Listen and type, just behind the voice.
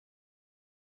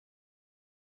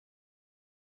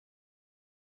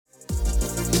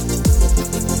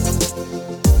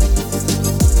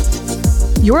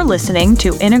You're listening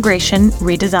to Integration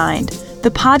Redesigned, the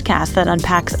podcast that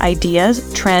unpacks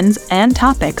ideas, trends, and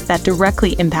topics that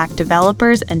directly impact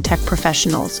developers and tech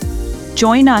professionals.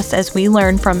 Join us as we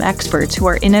learn from experts who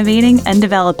are innovating and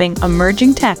developing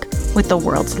emerging tech with the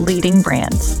world's leading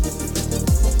brands.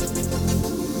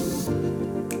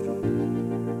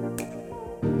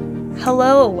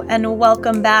 Hello, and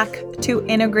welcome back to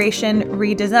Integration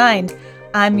Redesigned.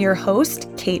 I'm your host,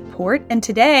 Kate Port, and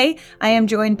today I am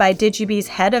joined by Digibee's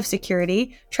head of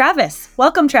security, Travis.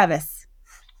 Welcome, Travis.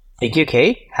 Thank you,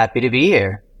 Kate. Happy to be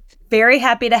here. Very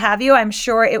happy to have you. I'm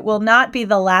sure it will not be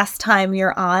the last time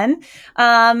you're on.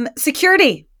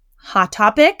 Security, hot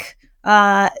topic.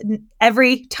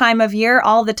 Every time of year,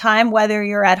 all the time, whether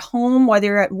you're at home, whether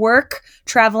you're at work,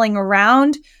 traveling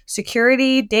around,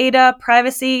 security, data,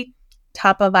 privacy,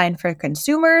 top of mind for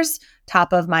consumers,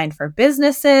 top of mind for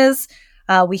businesses.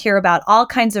 We hear about all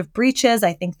kinds of breaches.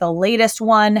 I think the latest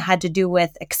one had to do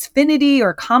with Xfinity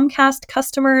or Comcast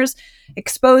customers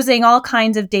exposing all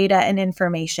kinds of data and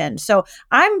information. So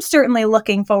I'm certainly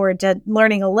looking forward to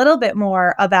learning a little bit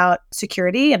more about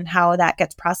security and how that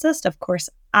gets processed. Of course,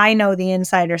 I know the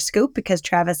insider scoop because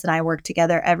Travis and I work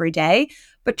together every day.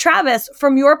 But Travis,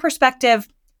 from your perspective,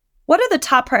 what are the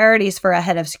top priorities for a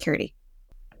head of security?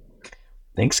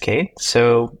 Thanks, Kate.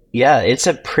 So yeah, it's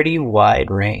a pretty wide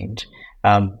range.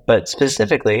 But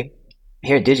specifically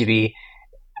here at Digibee,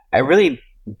 I really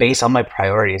base all my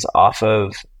priorities off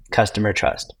of customer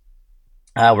trust.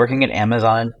 Working at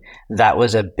Amazon, that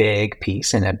was a big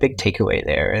piece and a big takeaway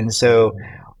there. And so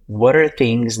what are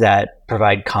things that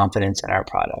provide confidence in our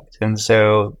product? And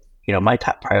so, my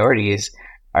top priorities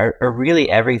are really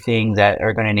everything that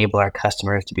are going to enable our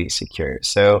customers to be secure.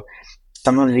 So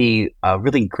some of the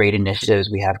really great initiatives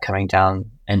we have coming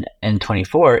down in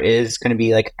 24 is going to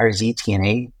be like our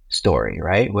ZTNA story,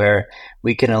 right? Where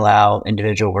we can allow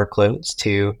individual workloads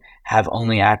to have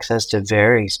only access to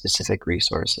very specific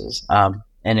resources.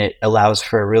 And it allows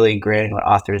for a really granular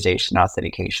authorization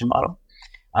authentication model.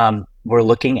 We're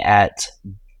looking at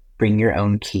bring your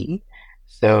own key.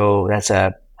 So that's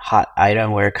a hot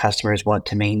item where customers want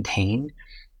to maintain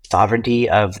sovereignty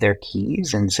of their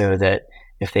keys. And so that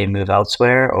if they move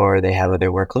elsewhere or they have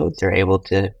other workloads, they're able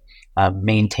to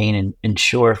maintain and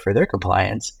ensure for their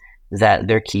compliance that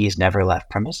their keys never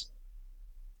left premise,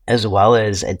 as well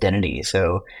as identity.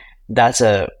 So that's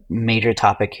a major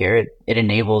topic here. It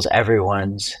enables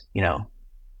everyone's,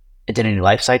 identity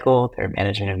lifecycle, their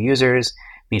management of users,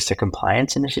 meets their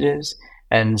compliance initiatives.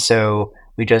 And so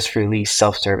we just released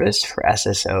self-service for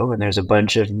SSO, and there's a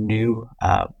bunch of new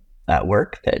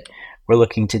work that we're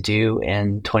looking to do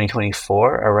in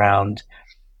 2024 around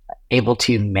able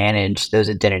to manage those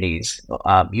identities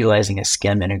utilizing a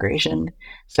SCIM integration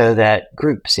so that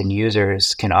groups and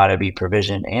users can auto be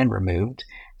provisioned and removed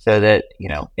so that,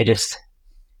 it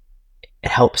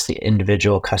helps the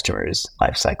individual customer's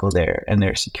lifecycle there and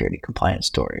their security compliance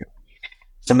story.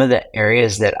 Some of the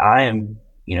areas that I am,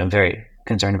 very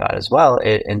concerned about as well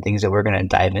and things that we're going to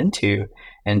dive into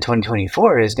in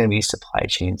 2024 is going to be supply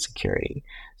chain security.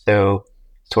 So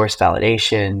source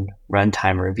validation,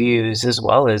 runtime reviews, as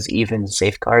well as even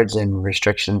safeguards and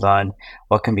restrictions on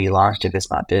what can be launched if it's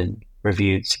not been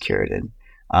reviewed, secured,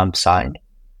 and signed,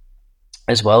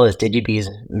 as well as Digibee's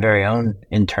very own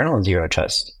internal zero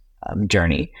trust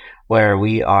journey, where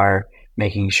we are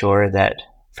making sure that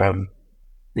from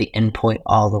the endpoint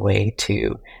all the way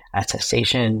to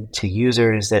attestation to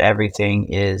users, that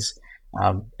everything is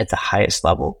at the highest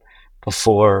level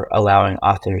before allowing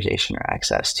authorization or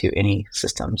access to any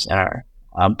systems in our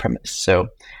premise. So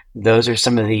those are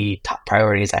some of the top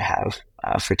priorities I have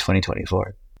for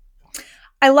 2024.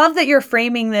 I love that you're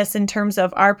framing this in terms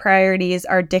of our priorities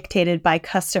are dictated by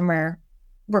customer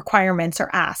requirements or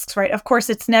asks, right? Of course,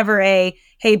 it's never a,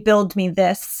 hey, build me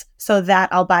this so that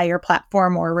I'll buy your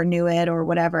platform or renew it or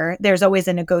whatever. There's always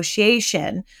a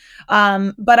negotiation.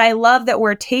 But I love that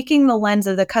we're taking the lens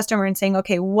of the customer and saying,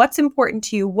 okay, what's important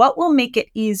to you? What will make it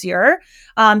easier?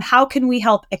 How can we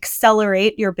help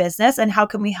accelerate your business? And how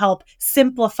can we help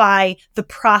simplify the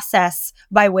process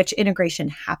by which integration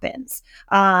happens?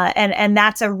 And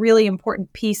that's a really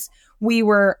important piece. We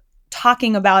were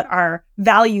talking about our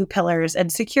value pillars,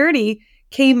 and security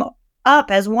came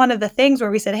up as one of the things where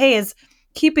we said, hey, is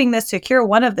keeping this secure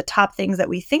one of the top things that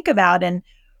we think about? And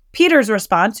Peter's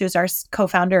response, who's our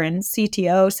co-founder and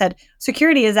CTO, said,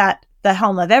 security is at the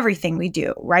helm of everything we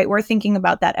do, right? We're thinking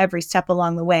about that every step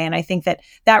along the way. And I think that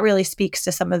that really speaks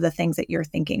to some of the things that you're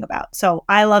thinking about. So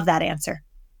I love that answer.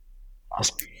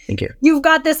 Awesome. Thank you. You've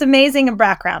got this amazing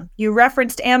background. You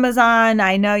referenced Amazon.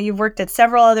 I know you've worked at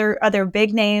several other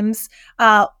big names.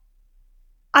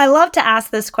 I love to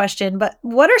ask this question, but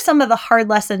what are some of the hard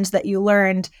lessons that you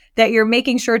learned that you're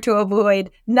making sure to avoid,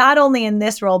 not only in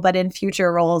this role, but in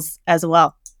future roles as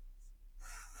well?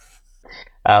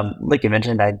 Like you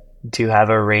mentioned, I do have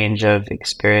a range of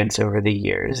experience over the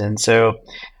years. And so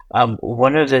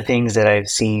one of the things that I've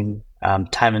seen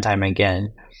time and time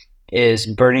again is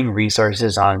burning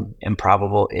resources on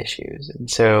improbable issues. And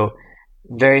so,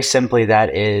 very simply,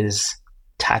 that is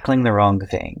tackling the wrong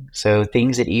thing. So,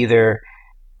 things that either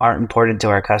aren't important to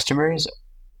our customers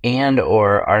and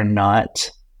or are not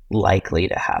likely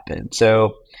to happen.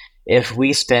 So, if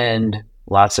we spend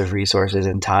lots of resources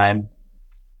and time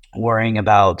worrying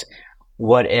about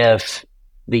what if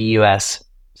the US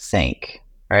sank,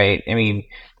 right? I mean,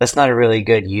 that's not a really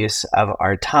good use of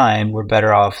our time. We're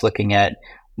better off looking at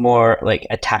more like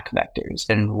attack vectors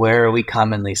and where are we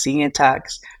commonly seeing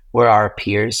attacks, where are our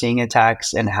peers seeing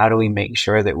attacks, and how do we make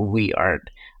sure that we aren't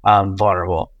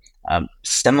vulnerable.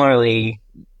 Similarly,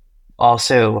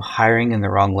 also hiring in the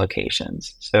wrong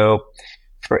locations. So,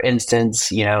 for instance,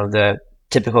 the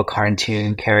typical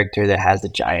cartoon character that has the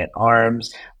giant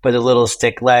arms but the little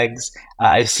stick legs.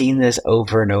 I've seen this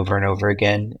over and over and over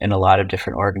again in a lot of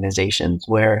different organizations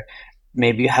where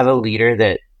maybe you have a leader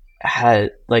that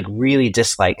had like really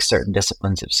dislikes certain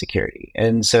disciplines of security.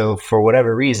 And so for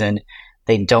whatever reason,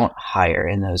 they don't hire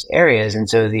in those areas. And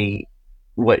so the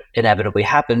what inevitably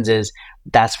happens is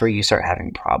that's where you start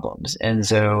having problems. And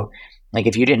so like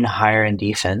if you didn't hire in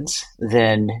defense,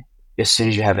 then as soon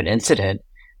as you have an incident,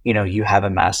 you have a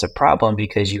massive problem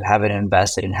because you haven't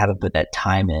invested and haven't put that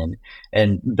time in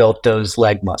and built those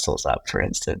leg muscles up, for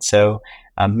instance. So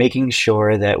making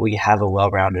sure that we have a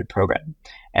well-rounded program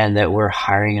and that we're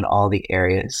hiring in all the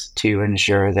areas to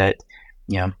ensure that,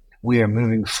 we are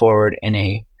moving forward in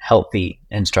a healthy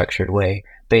and structured way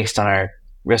based on our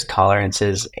risk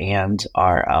tolerances and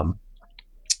our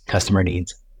customer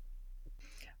needs.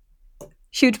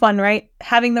 Huge one, right?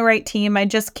 Having the right team. I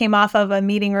just came off of a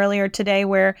meeting earlier today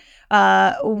where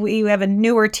we have a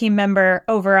newer team member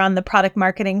over on the product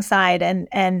marketing side,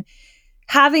 and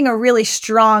having a really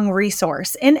strong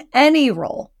resource in any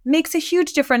role makes a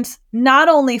huge difference, not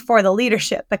only for the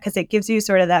leadership, because it gives you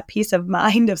sort of that peace of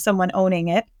mind of someone owning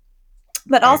it,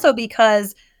 but also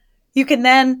because you can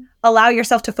then allow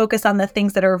yourself to focus on the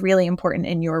things that are really important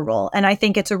in your role. And I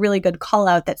think it's a really good call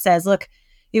out that says, look,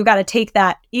 you've got to take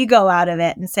that ego out of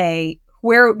it and say,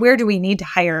 where do we need to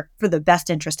hire for the best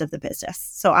interest of the business?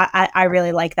 So I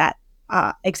really like that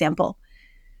example.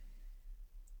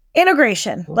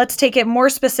 Integration. Let's take it more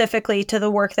specifically to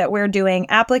the work that we're doing.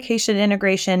 Application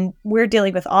integration. We're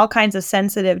dealing with all kinds of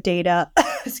sensitive data.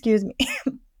 Excuse me.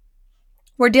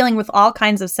 We're dealing with all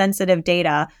kinds of sensitive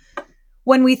data.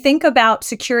 When we think about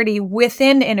security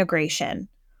within integration,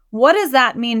 what does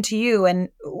that mean to you? And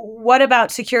what about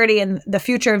security in the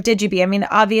future of Digibee? I mean,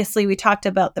 obviously, we talked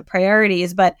about the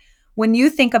priorities, but when you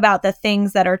think about the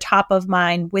things that are top of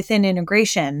mind within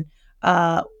integration,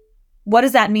 what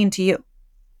does that mean to you?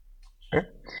 Sure.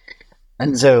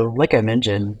 And so, like I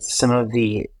mentioned, some of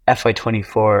the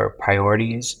FY24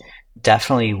 priorities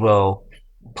definitely will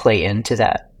play into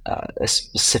that,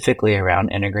 specifically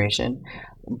around integration.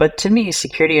 But to me,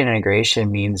 security and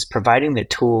integration means providing the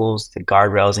tools, the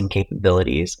guardrails, and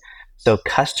capabilities so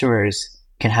customers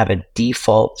can have a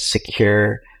default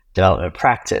secure development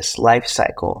practice,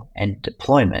 lifecycle, and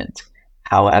deployment.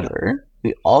 However,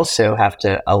 we also have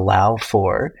to allow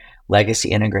for legacy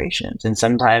integrations. And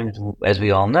sometimes, as we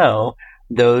all know,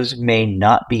 those may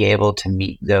not be able to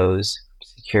meet those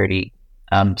security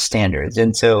standards.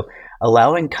 And so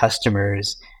allowing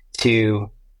customers to,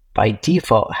 by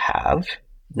default, have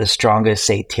the strongest,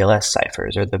 say, TLS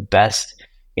ciphers or the best,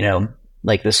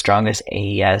 like the strongest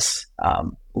AES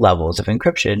levels of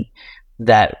encryption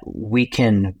that we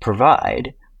can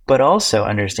provide, but also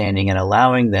understanding and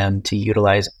allowing them to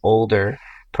utilize older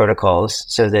protocols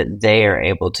so that they are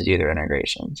able to do their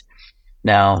integrations.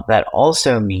 Now, that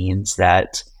also means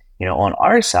that, on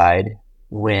our side,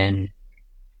 when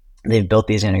they've built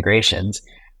these integrations,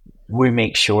 we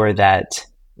make sure that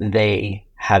they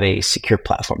have a secure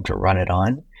platform to run it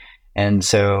on. And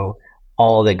so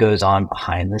all that goes on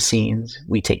behind the scenes,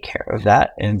 we take care of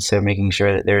that. And so making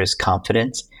sure that there is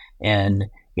confidence in,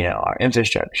 our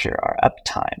infrastructure, our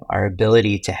uptime, our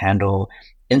ability to handle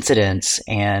incidents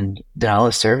and denial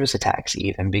of service attacks,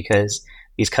 even because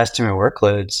these customer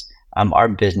workloads are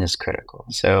business critical.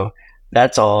 So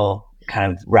that's all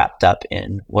kind of wrapped up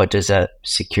in what does a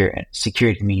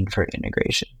security mean for an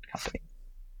integration company.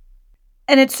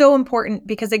 And it's so important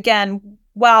because, again,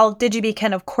 while Digibee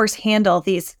can, of course, handle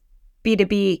these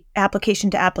B2B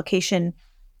application to application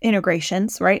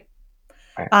integrations, right?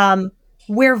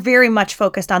 we're very much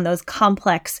focused on those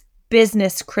complex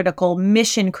business critical,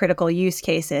 mission critical use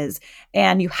cases.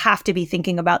 And you have to be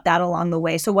thinking about that along the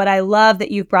way. So what I love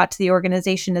that you've brought to the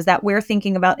organization is that we're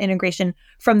thinking about integration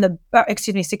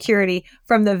security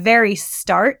from the very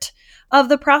start of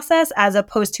the process, as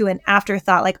opposed to an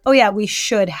afterthought, like, oh yeah, we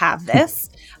should have this.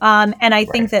 And I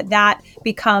think that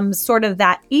becomes sort of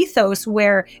that ethos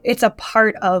where it's a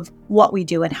part of what we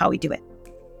do and how we do it.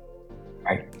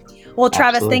 Right. Well,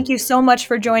 Travis, Absolutely. Thank you so much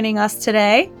for joining us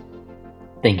today.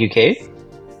 Thank you, Kate.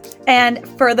 And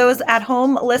for those at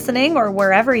home listening or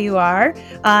wherever you are,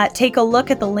 take a look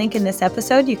at the link in this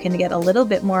episode. You can get a little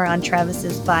bit more on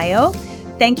Travis's bio.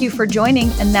 Thank you for joining,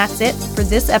 and that's it for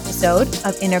this episode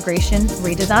of Integration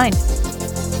Redesigned.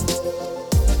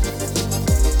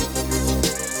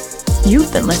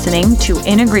 You've been listening to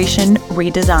Integration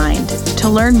Redesigned. To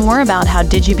learn more about how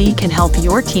Digibee can help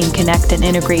your team connect and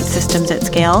integrate systems at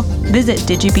scale, visit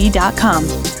digibee.com.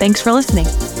 Thanks for listening.